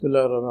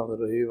Bismillah ar-Rahman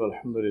ar-Rahim.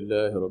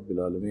 Alhamdulillahi Rabbil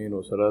Alameen.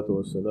 Wa salatu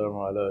wa salamu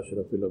ala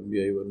ashrafil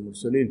anbiya'i wal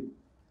mursaleen.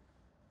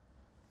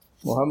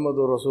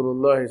 Muhammadur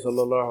Rasulullah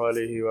sallallahu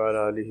alayhi wa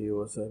ala alihi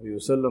wa sahbihi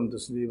wa sallam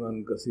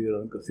tasliman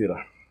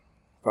kaseeran.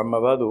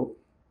 Amma ba'du,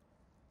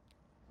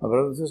 my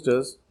brothers and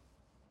sisters,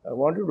 I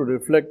want you to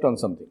reflect on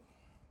something,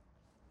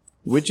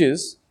 which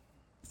is,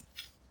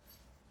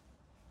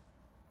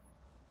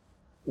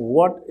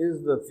 what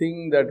is the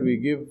thing that we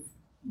give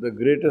the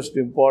greatest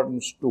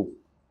importance to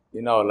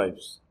in our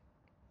lives?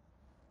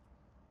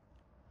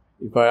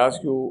 If I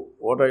ask you,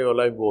 what are your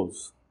life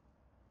goals?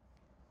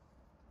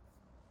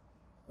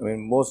 I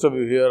mean, most of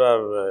you here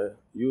are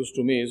used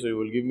to me, so you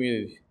will give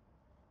me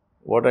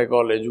what I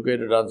call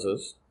educated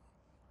answers.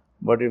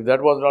 But if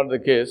that was not the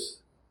case,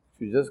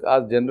 if you just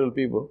ask general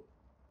people,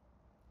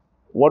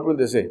 what will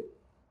they say?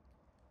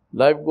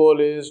 Life goal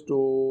is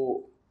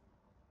to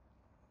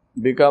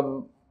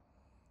become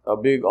a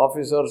big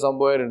officer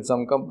somewhere in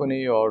some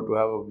company, or to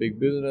have a big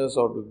business,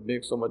 or to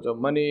make so much of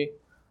money,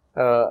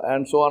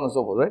 and so on and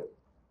so forth, right?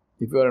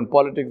 If you are in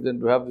politics, then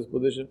to have this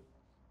position.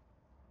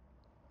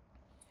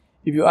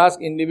 If you ask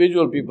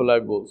individual people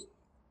life goals,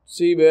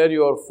 see where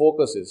your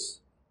focus is.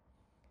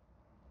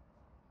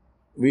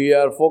 We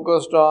are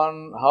focused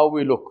on how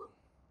we look.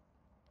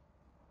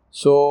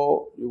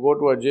 So, you go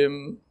to a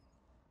gym,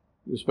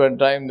 you spend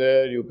time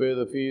there, you pay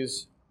the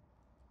fees,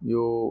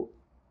 you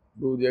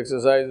do the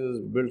exercises,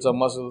 build some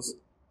muscles.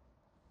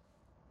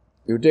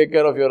 You take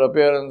care of your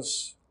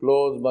appearance,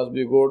 clothes must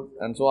be good,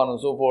 and so on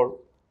and so forth.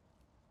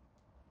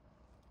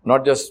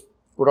 Not just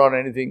put on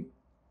anything.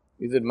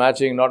 Is it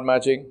matching, not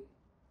matching?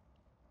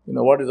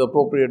 What is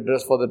appropriate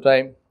dress for the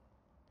time?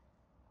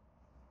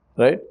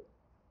 Right?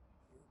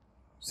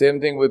 Same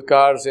thing with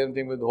cars, same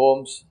thing with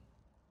homes.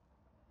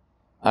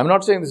 I'm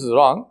not saying this is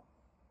wrong.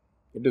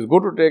 It is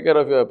good to take care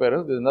of your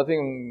appearance. There's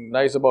nothing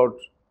nice about,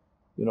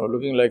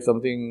 looking like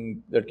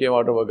something that came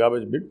out of a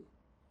garbage bin.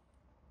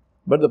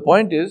 But the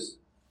point is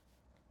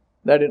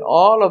that in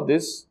all of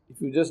this, if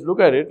you just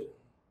look at it,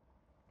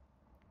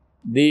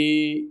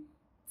 the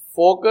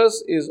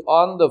focus is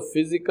on the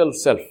physical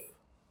self,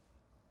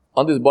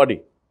 on this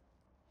body.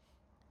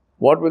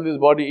 What will this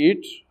body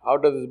eat? How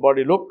does this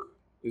body look?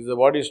 Is the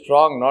body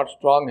strong, not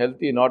strong,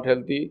 healthy, not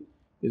healthy?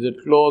 Is it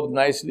clothed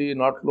nicely,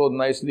 not clothed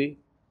nicely?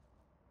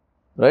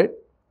 Right?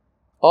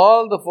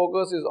 All the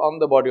focus is on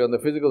the body, on the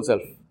physical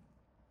self.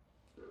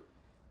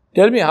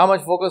 Tell me how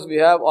much focus we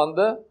have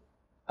on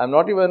I'm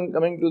not even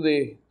coming to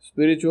the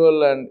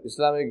spiritual and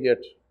Islamic yet,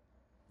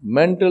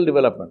 mental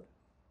development.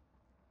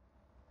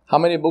 How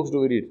many books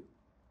do we read?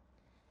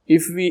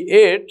 If we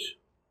ate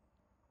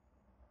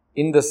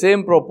in the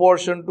same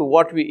proportion to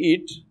what we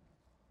eat,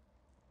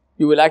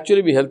 you will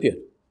actually be healthier.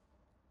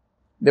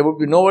 There would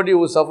be nobody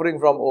who is suffering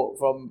from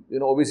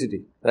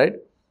obesity, right?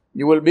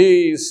 You will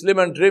be slim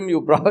and trim.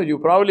 You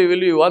probably will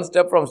be one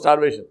step from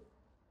starvation.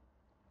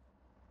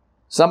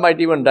 Some might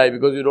even die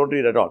because you don't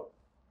eat at all.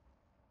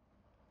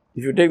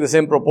 If you take the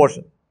same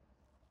proportion,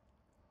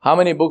 how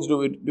many books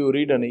do you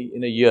read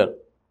in a year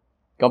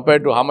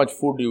compared to how much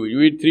food do you eat? You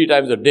eat 3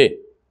 times a day.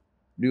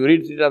 Do you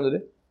read 3 times a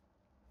day?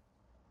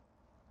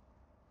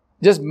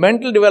 Just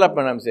mental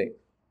development, I'm saying.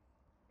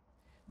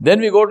 Then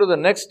we go to the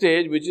next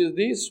stage, which is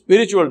the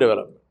spiritual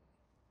development.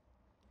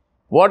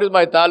 What is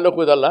my ta'alluq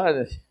with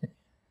Allah?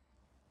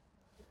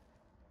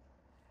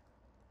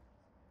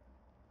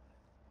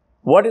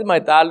 What is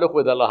my ta'alluq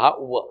with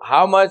Allah?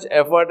 How much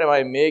effort am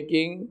I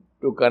making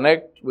to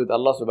connect with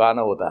Allah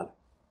subhanahu wa ta'ala?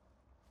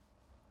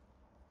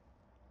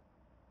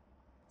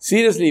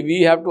 Seriously,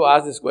 we have to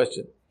ask this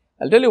question.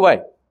 I'll tell you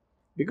why.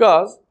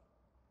 Because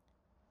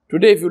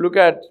today, if you look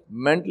at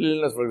mental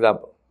illness, for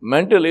example,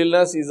 mental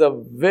illness is a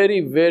very,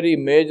 very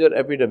major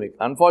epidemic.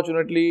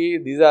 Unfortunately,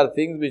 these are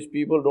things which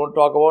people don't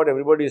talk about.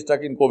 Everybody is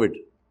stuck in COVID.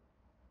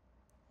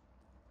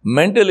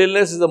 Mental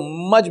illness is a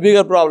much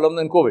bigger problem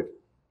than COVID.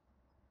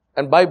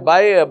 And by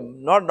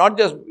not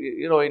just,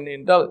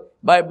 in terms,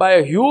 by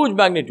a huge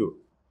magnitude.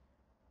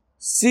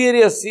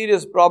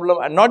 Serious problem,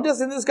 and not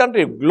just in this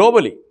country,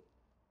 globally.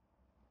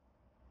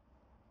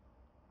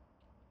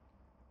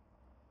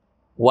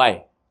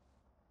 Why?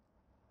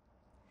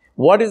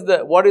 What is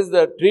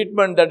the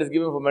treatment that is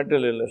given for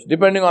mental illness?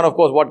 Depending on, of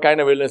course, what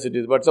kind of illness it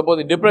is. But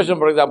suppose depression,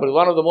 for example, is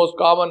one of the most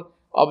common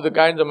of the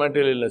kinds of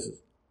mental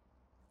illnesses.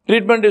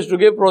 Treatment is to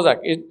give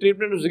Prozac.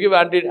 Treatment is to give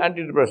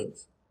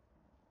antidepressants.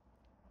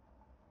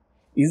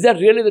 Is that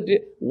really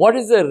what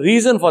is the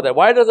reason for that?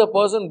 Why does a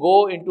person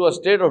go into a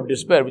state of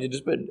despair? Which is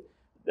despair.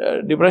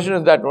 Depression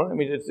is that one. I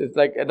mean, it's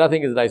like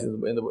nothing is nice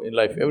in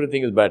life.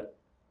 Everything is bad.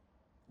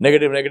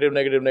 Negative.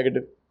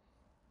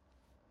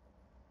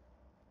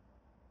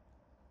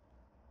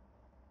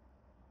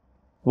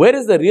 Where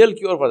is the real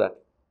cure for that?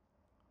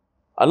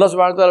 Allah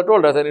subhanahu wa ta'ala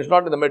told us, and it's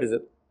not in the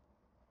medicine.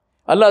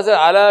 Allah said,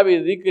 "Ala bi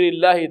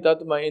dhikrillahi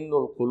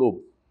tatma'innul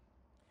qulub."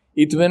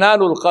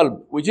 Itminanul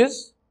qalb, which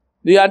is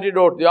the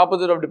antidote, the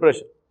opposite of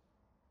depression.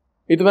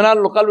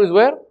 Itminanul qalb is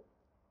where?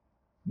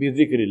 Bi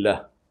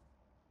dhikrillah.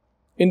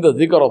 In the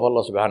dhikr of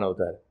Allah subhanahu wa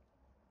ta'ala.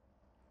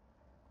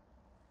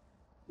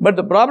 But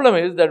the problem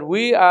is that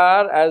we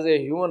are, as a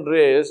human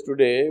race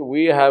today,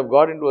 we have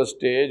got into a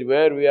stage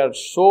where we are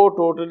so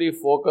totally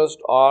focused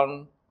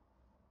on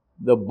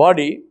the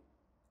body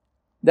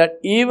that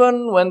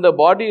even when the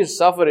body is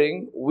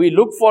suffering, we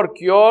look for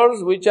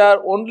cures which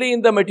are only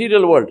in the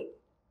material world.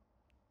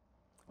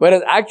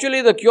 Whereas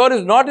actually the cure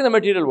is not in the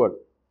material world.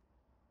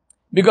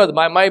 Because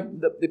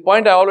the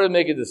point I always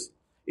make is this.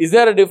 Is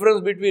there a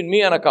difference between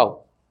me and a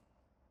cow?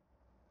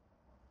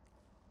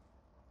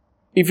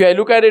 If I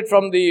look at it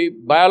from the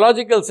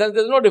biological sense,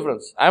 there is no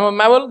difference. I am a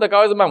mammal, the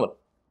cow is a mammal.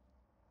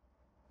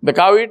 The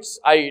cow eats,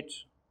 I eat.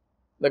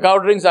 The cow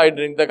drinks, I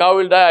drink. The cow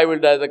will die, I will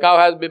die. The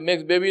cow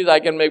makes babies, I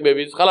can make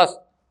babies. Khalas.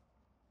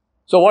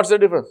 So what's the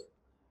difference?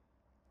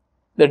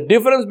 The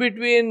difference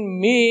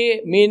between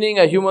me, meaning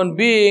a human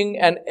being,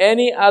 and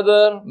any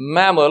other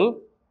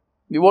mammal,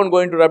 we won't go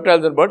into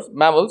reptiles and birds,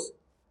 mammals,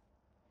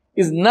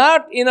 is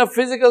not in a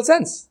physical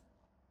sense.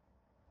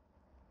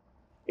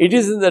 It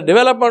is in the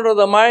development of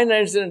the mind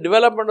and it's in the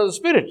development of the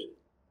spirit.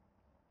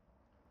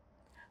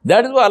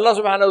 That is why Allah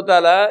subhanahu wa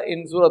ta'ala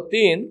in Surah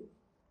Teen,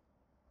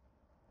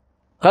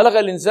 خَلَقَ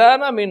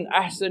الْإِنسَانَ مِنْ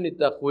أَحْسَنِ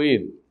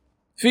التَّقْوِيمِ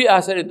فِي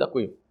أَحْسَنِ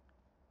التَّقْوِيمِ.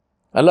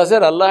 Allah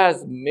said Allah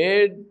has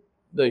made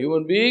the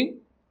human being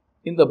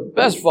in the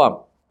best form.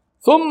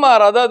 ثُمَّ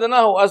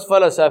رَدَدْنَاهُ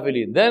أَسْفَلَ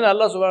سَافِلِينَ. Then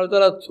Allah subhanahu wa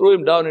ta'ala threw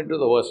him down into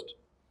the worst.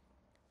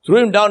 Threw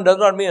him down does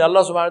not mean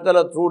Allah subhanahu wa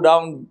ta'ala threw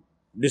down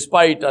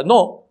despite,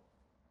 no.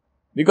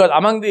 Because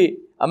among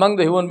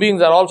the human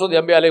beings are also the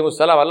Anbiya alayhi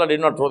salam. Allah did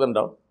not throw them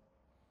down.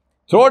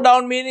 Throw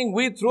down meaning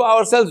we threw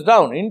ourselves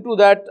down into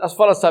that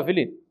asfala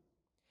safilin.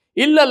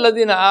 Illa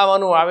alladhina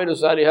amanu wa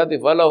amilu salihati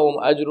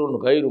falahum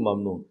ajrun ghayru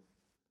mamnoon.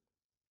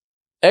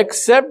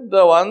 Except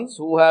the ones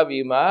who have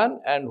iman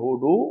and who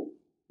do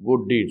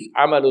good deeds.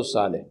 Amalu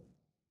salih.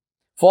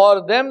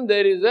 For them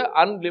there is an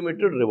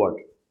unlimited reward.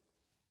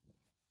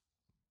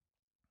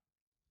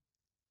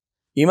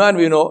 Iman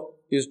we know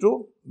is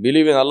to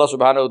believe in Allah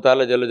subhanahu wa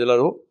ta'ala jalla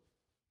jalaluhu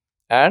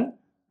and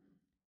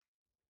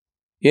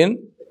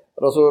in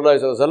Rasulullah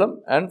sallallahu alaihi wasallam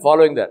and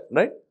following that,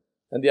 right?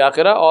 And the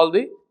akhirah, all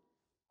the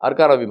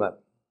arkan of iman.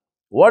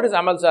 What is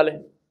amal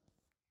salih?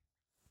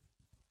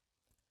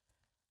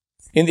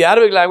 In the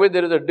Arabic language,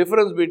 there is a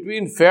difference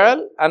between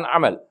fi'l and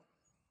amal.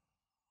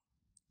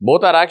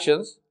 Both are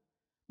actions,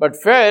 but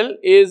fi'l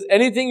is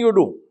anything you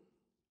do.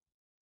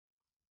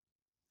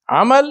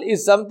 Amal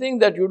is something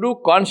that you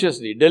do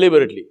consciously,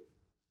 deliberately.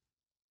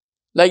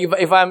 Like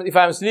if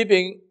I'm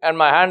sleeping and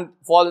my hand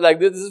falls like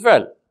this is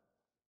fi'l.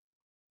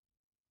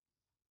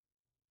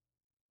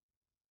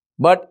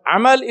 But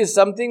amal is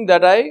something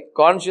that I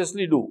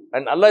consciously do.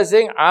 And Allah is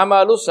saying,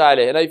 amalu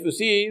salih. And if you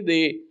see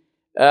the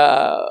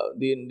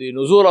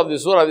nuzul of the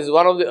surah, this is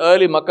one of the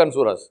early Makkan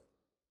surahs.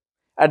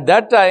 At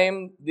that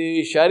time,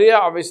 the Sharia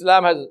of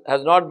Islam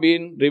has not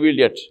been revealed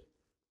yet.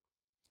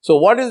 So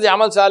what is the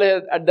amal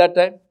salih at that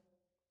time?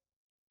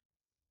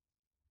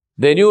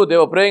 They knew they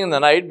were praying in the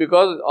night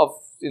because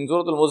in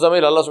Surah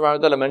Al-Muzammil, Allah subhanahu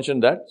wa ta'ala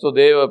mentioned that. So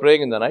they were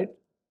praying in the night.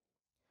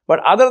 But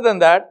other than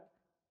that,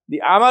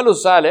 the amalu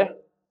salih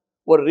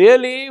were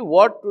really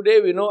what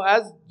today we know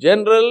as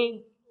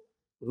general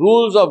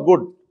rules of good.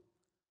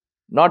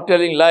 Not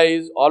telling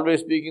lies,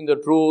 always speaking the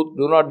truth,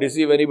 do not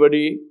deceive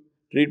anybody,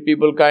 treat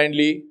people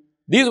kindly.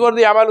 These were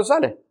the amalu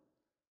salih.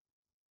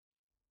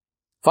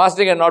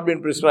 Fasting had not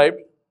been prescribed.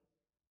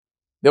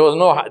 Hajj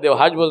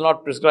was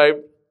not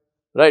prescribed.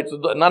 Right, so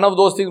none of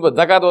those things, but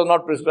zakat was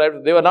not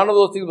prescribed. None of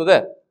those things were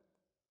there.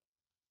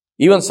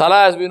 Even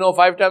salah, as we know,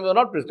 5 times were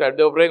not prescribed.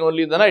 They were praying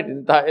only in the night,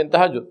 in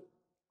tahajjud.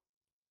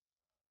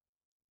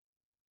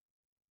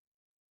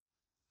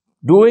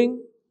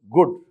 Doing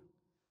good.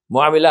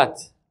 Mu'amilat.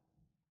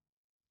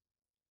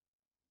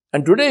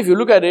 And today, if you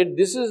look at it,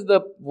 this is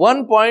the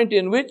one point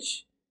in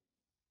which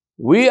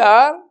we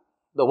are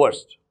the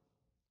worst.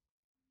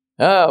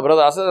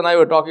 Brother Asad and I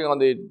were talking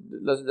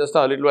just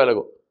a little while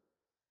ago.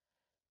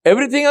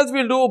 Everything else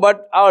we'll do,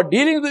 but our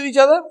dealings with each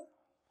other,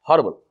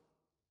 horrible.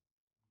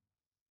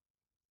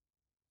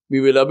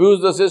 We will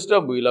abuse the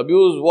system, we will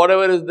abuse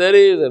whatever there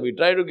is, and we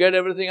try to get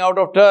everything out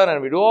of turn,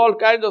 and we do all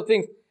kinds of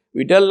things.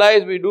 We tell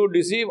lies, we do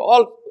deceive,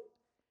 all.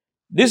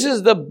 This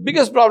is the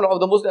biggest problem of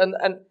the Muslim.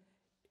 And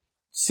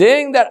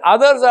saying that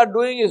others are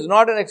doing is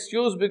not an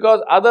excuse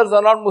because others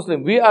are not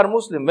Muslim. We are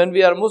Muslim. When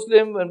we are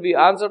Muslim, when we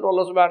answer to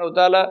Allah subhanahu wa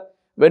ta'ala,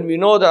 when we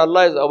know that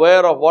Allah is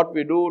aware of what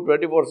we do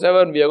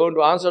 24/7, we are going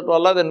to answer to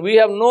Allah, then we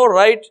have no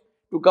right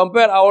to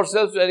compare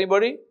ourselves to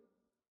anybody.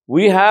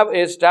 We have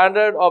a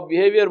standard of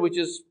behavior which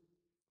is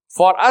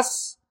for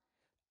us.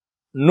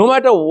 No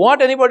matter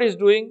what anybody is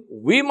doing,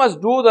 we must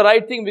do the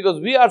right thing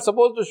because we are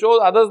supposed to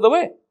show others the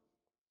way.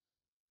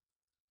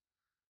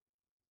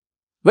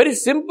 Very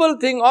simple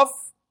thing of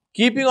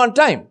keeping on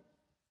time.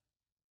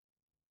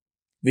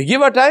 We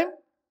give a time,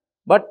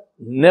 but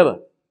never.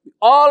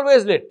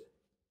 Always late.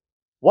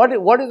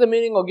 What is the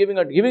meaning of giving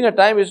a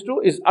time is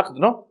aqd,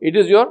 no? It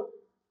is your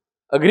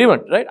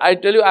agreement, right? I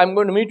tell you, I'm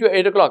going to meet you at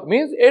 8 o'clock.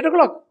 Means 8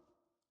 o'clock.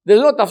 There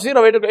is no tafsir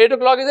of 8 o'clock. 8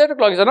 o'clock is 8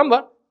 o'clock. It's a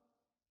number.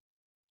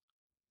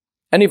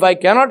 And if I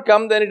cannot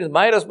come, then it is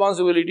my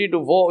responsibility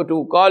to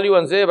call you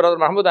and say, Brother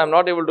Mahmoud, I am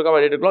not able to come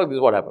at 8 o'clock, this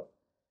is what happened.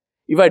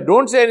 If I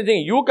don't say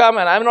anything, you come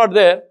and I am not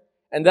there,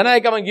 and then I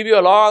come and give you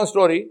a long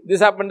story, this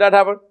happened, that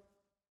happened.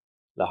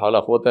 La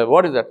hawla quwwata,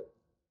 what is that?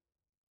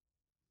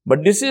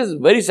 But this is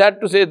very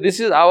sad to say, this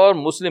is our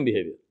Muslim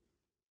behavior.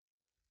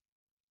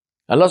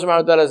 Allah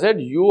subhanahu wa ta'ala said,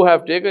 you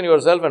have taken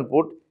yourself and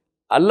put,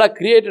 Allah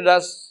created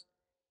us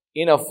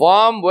in a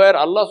form where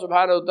Allah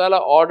subhanahu wa ta'ala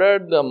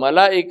ordered the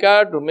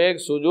malaika to make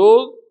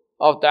sujood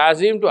of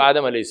ta'zim to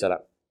Adam alayhi salam.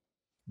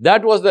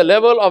 That was the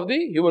level of the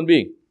human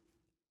being.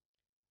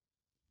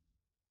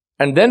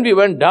 And then we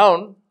went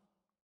down,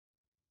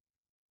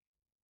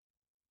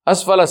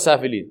 asfala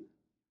safilin,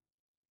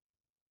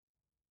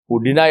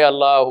 who deny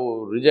Allah,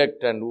 who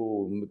reject and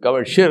who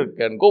commit shirk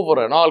and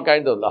kufr and all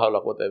kinds of la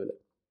hawla quwwata illa billah.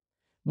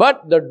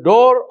 But the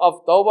door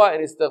of tawbah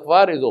and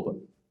istighfar is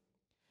open.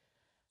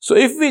 So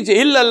if we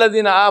say, إِلَّا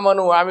الَّذِينَ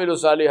آمَنُوا وَعَمِلُوا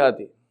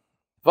الصَّالِحَاتِ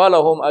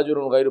فَلَهُمْ أَجْرٌ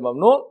غَيْرُ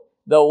مَمْنُونَ.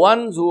 The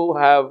ones who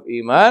have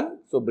iman,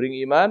 so bring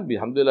iman,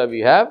 alhamdulillah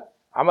we have,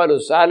 amalu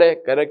salih,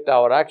 correct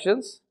our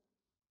actions,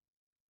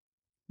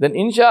 then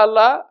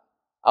inshallah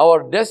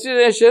our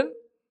destination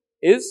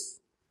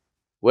is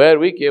where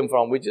we came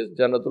from, which is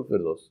Jannatul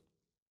Firdaus.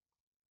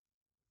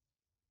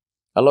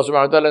 Allah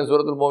subhanahu wa ta'ala in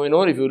Surah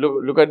Al-Mu'minun, if you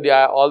look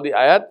at all the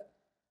ayat,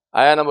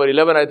 ayah number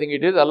 11 I think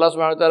it is, Allah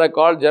subhanahu wa ta'ala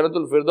called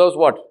Jannatul Firdaus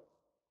what?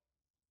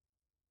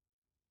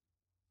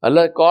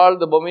 Allah called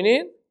the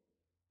mu'mineen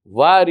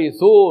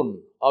warithun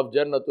of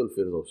Jannatul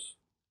Firdaus.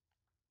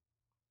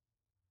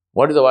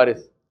 What is a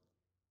warith?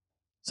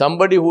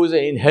 Somebody who is an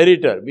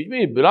inheritor, which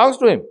means it belongs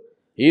to him.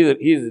 He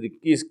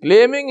is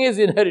claiming his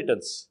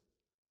inheritance.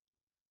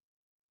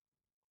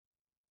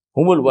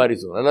 Humul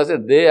warithun. Allah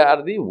said they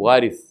are the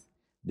warith.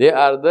 They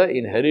are the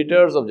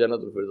inheritors of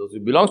Jannatul Firdaus.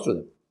 It belongs to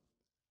them.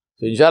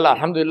 So inshallah,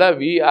 alhamdulillah,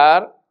 we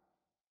are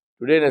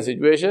today in a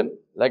situation,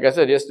 like I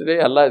said yesterday,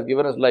 Allah has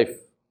given us life.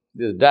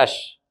 This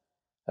dash.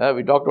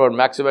 We talked about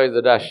maximize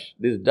the dash.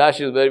 This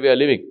dash is where we are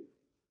living.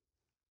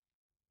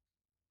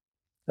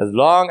 As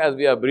long as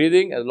we are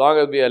breathing, as long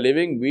as we are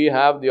living, we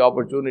have the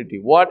opportunity.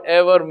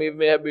 Whatever we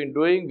may have been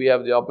doing, we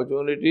have the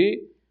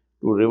opportunity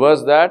to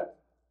reverse that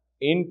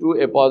into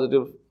a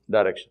positive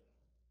direction.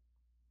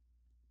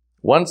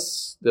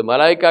 Once the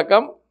malaika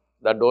come,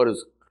 that door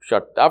is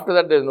shut. After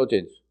that, there is no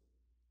change.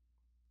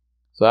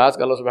 So I ask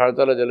Allah subhanahu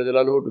wa ta'ala Jalla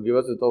Jalaluhu to give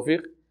us the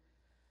tawfiq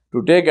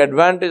to take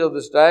advantage of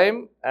this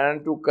time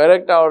and to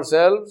correct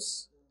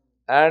ourselves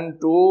and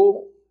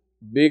to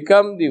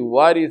become the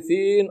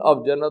warithin of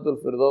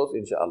Jannatul Firdaus,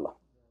 inshaAllah.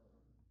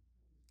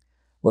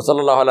 Wa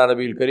sallallahu ala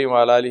nabiyil kareem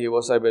wa ala alihi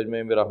wa sahbihi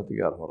ajma'in bi rahmatika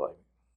ya arhamar rahimin.